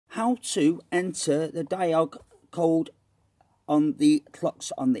how to enter the diag code on the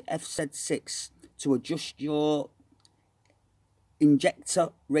clocks on the FZ6 to adjust your injector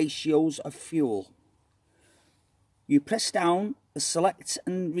ratios of fuel. You press down the select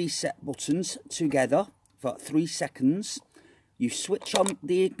and reset buttons together for 3 seconds. You switch on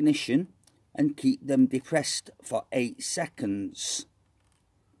the ignition and keep them depressed for 8 seconds.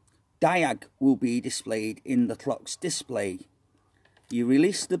 Diag will be displayed in the clock's display. You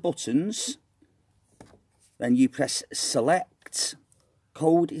release the buttons, then you press select,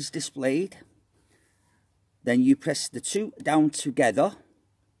 code is displayed, then you press the 2 down together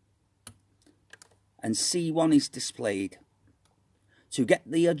and C1 is displayed. To get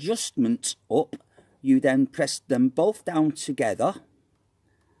the adjustment up, you then press them both down together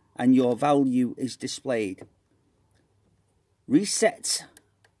and your value is displayed. Reset,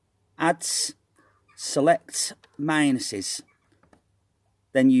 adds, select minuses.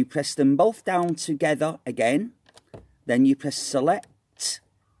 Then you press them both down together again. Then you press select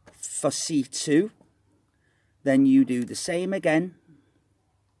for C2. Then you do the same again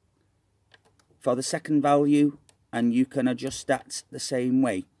for the second value, and you can adjust that the same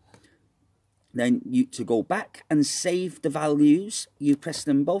way. Then to go back and save the values, you press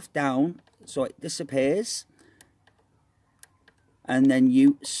them both down so it disappears, and then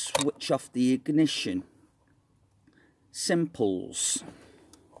you switch off the ignition. Simples.